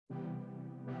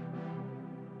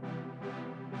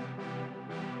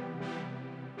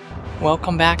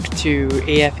Welcome back to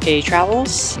AFK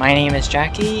Travels. My name is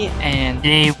Jackie, and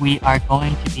today we are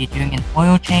going to be doing an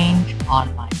oil change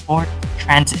on my Ford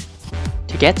Transit.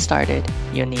 To get started,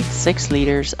 you'll need 6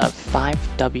 liters of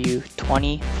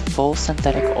 5W20 full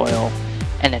synthetic oil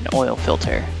and an oil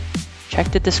filter.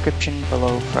 Check the description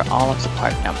below for all of the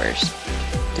part numbers.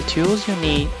 The tools you'll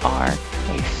need are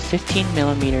a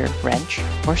 15mm wrench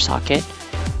or socket,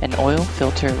 an oil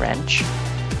filter wrench,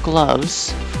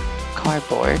 gloves,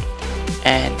 cardboard,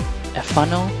 and a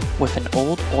funnel with an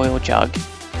old oil jug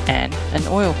and an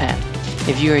oil pan.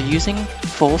 If you are using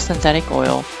full synthetic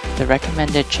oil, the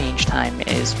recommended change time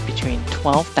is between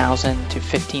 12,000 to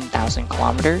 15,000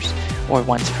 kilometers or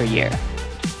once per year.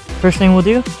 First thing we'll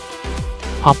do,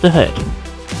 pop the hood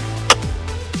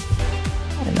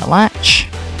and the latch,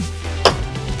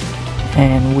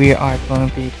 and we are going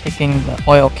to be taking the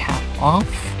oil cap off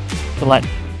to let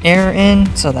air in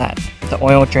so that the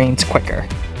oil drains quicker.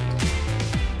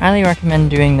 I highly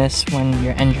recommend doing this when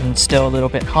your engine's still a little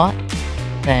bit hot.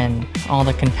 Then all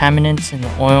the contaminants in the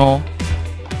oil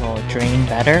will drain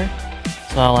better,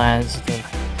 as well as the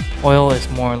oil is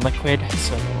more liquid,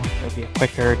 so it'll be a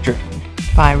quicker drain.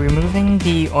 By removing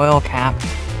the oil cap,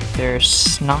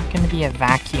 there's not going to be a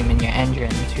vacuum in your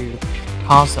engine to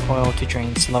cause the oil to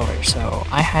drain slower, so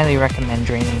I highly recommend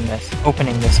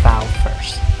opening this valve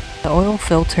first. The oil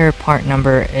filter part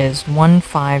number is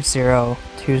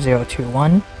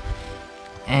 1502021,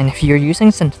 and if you're using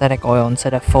synthetic oil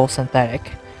instead of full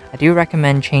synthetic, I do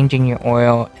recommend changing your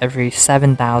oil every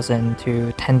 7,000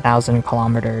 to 10,000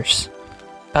 kilometers.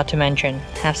 About to mention,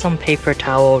 have some paper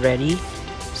towel ready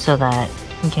so that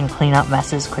you can clean up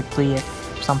messes quickly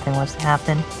if something was to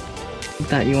happen.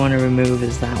 That you want to remove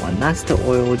is that one. That's the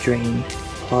oil drain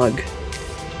plug.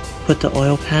 Put the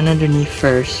oil pan underneath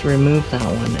first, remove that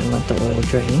one, and let the oil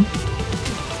drain.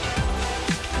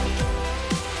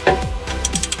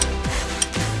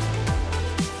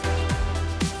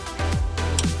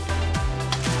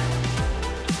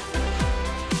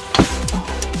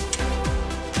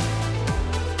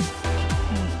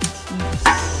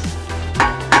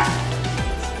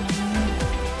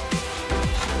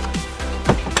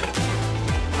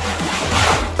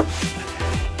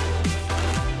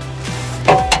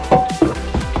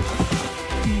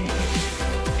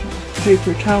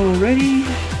 Paper towel ready.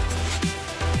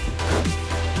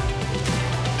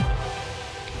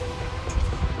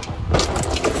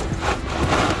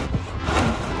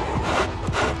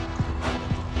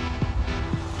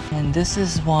 And this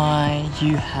is why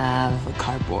you have a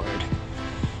cardboard.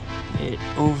 It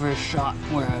overshot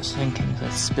where I was thinking, so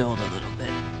it spilled a little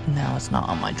bit. Now it's not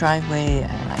on my driveway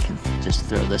and I can just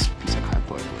throw this piece of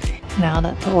cardboard away. Now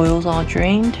that the oil's all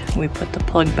drained, we put the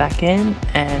plug back in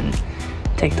and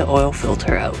take the oil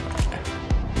filter out.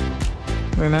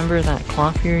 Remember that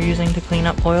cloth you're using to clean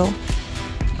up oil?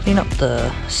 Clean up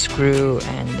the screw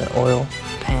and the oil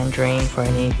pan drain for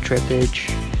any drippage.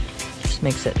 Just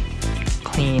makes it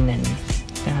clean and you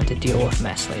don't have to deal with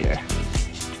mess later.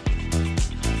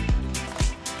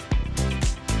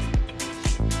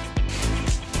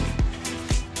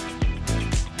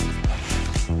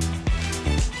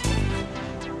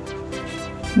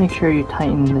 Make sure you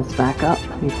tighten this back up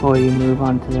before you move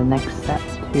on to the next step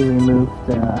to remove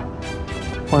the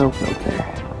oil filter.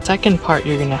 Second part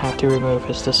you're going to have to remove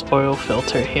is this oil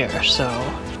filter here, so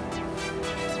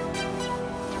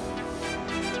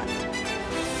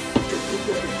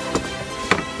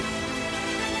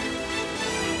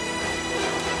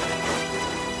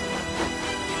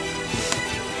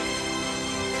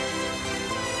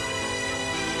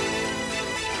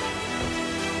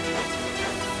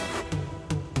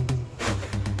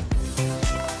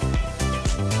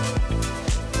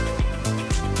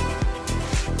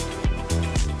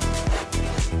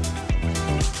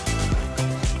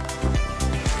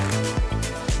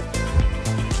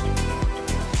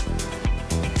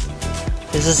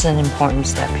this is an important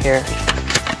step here.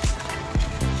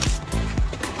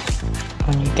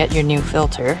 When you get your new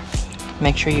filter,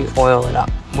 make sure you oil it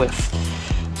up with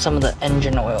some of the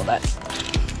engine oil that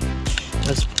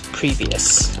was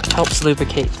previous. It helps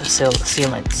lubricate the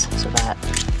sealants so that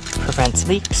prevents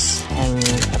leaks and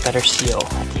a better seal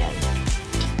at the end.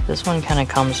 This one kind of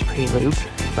comes pre-lubed,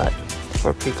 but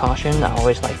for precaution I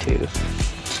always like to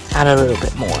add a little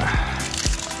bit more.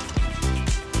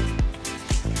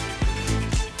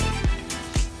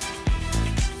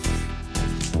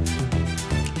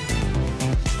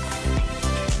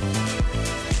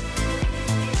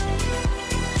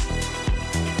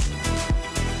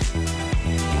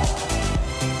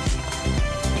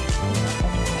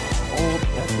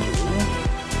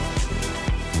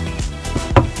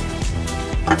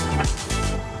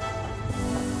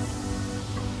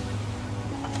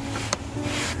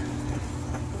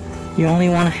 You only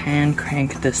want to hand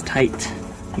crank this tight.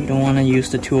 You don't want to use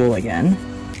the tool again.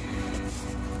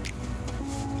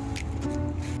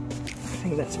 I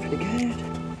think that's pretty good.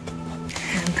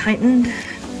 Hand tightened,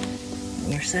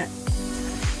 and you're set.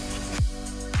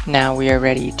 Now we are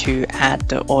ready to add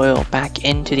the oil back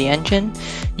into the engine.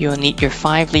 You'll need your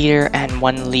 5 liter and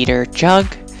 1 liter jug.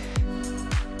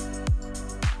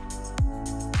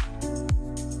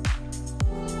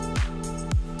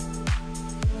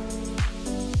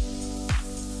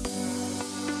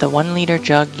 The 1 liter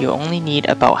jug, you only need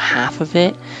about half of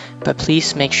it, but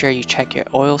please make sure you check your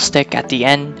oil stick at the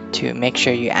end to make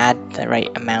sure you add the right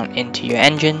amount into your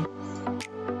engine.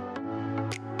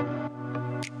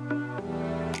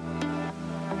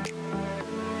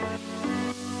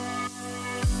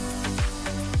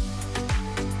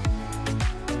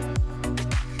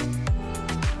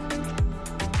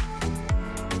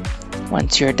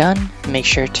 Once you're done, make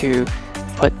sure to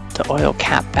put the oil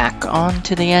cap back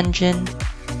onto the engine.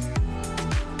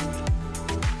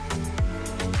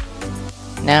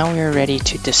 Now we're ready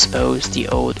to dispose the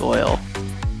old oil.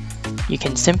 You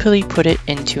can simply put it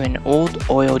into an old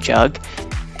oil jug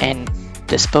and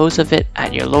dispose of it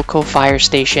at your local fire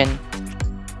station.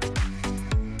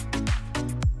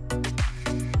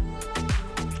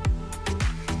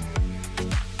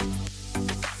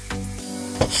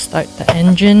 Start the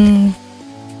engine.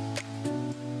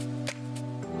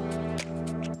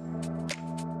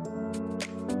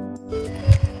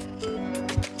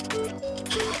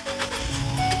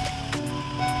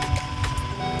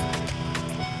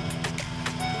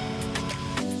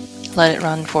 Let it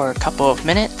run for a couple of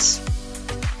minutes.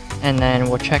 And then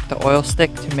we'll check the oil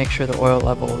stick to make sure the oil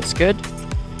level is good.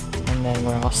 And then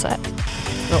we're all set.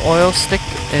 The oil stick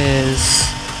is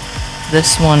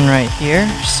this one right here,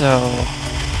 so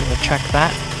we'll check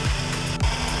that.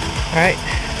 Alright,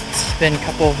 it's been a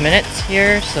couple of minutes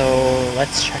here, so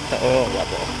let's check the oil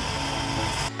level.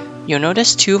 You'll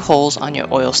notice 2 holes on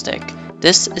your oil stick.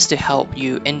 This is to help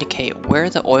you indicate where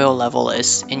the oil level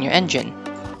is in your engine.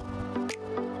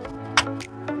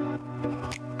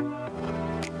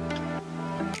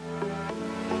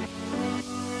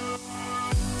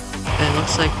 It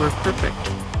looks like we're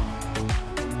perfect.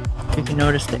 You can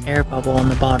notice the air bubble on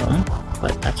the bottom,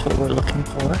 but that's what we're looking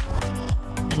for.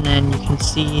 And then you can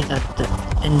see that the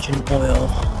engine oil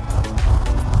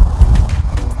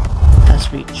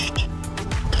has reached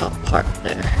the top part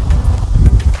there.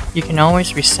 You can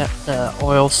always reset the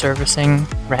oil servicing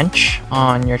wrench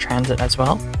on your Transit as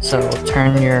well. So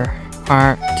turn your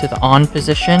car to the on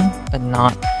position, but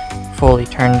not fully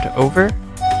turned over.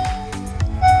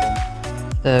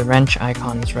 The wrench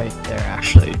icon is right there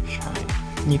actually.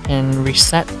 You can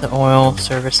reset the oil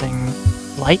servicing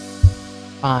light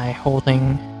by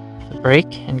holding the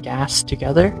brake and gas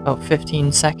together about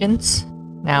 15 seconds.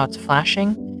 Now it's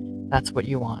flashing. That's what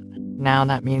you want. Now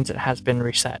that means it has been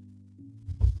reset.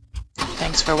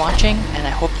 Thanks for watching, and I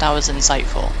hope that was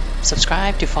insightful.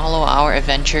 Subscribe to follow our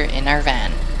adventure in our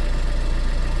van.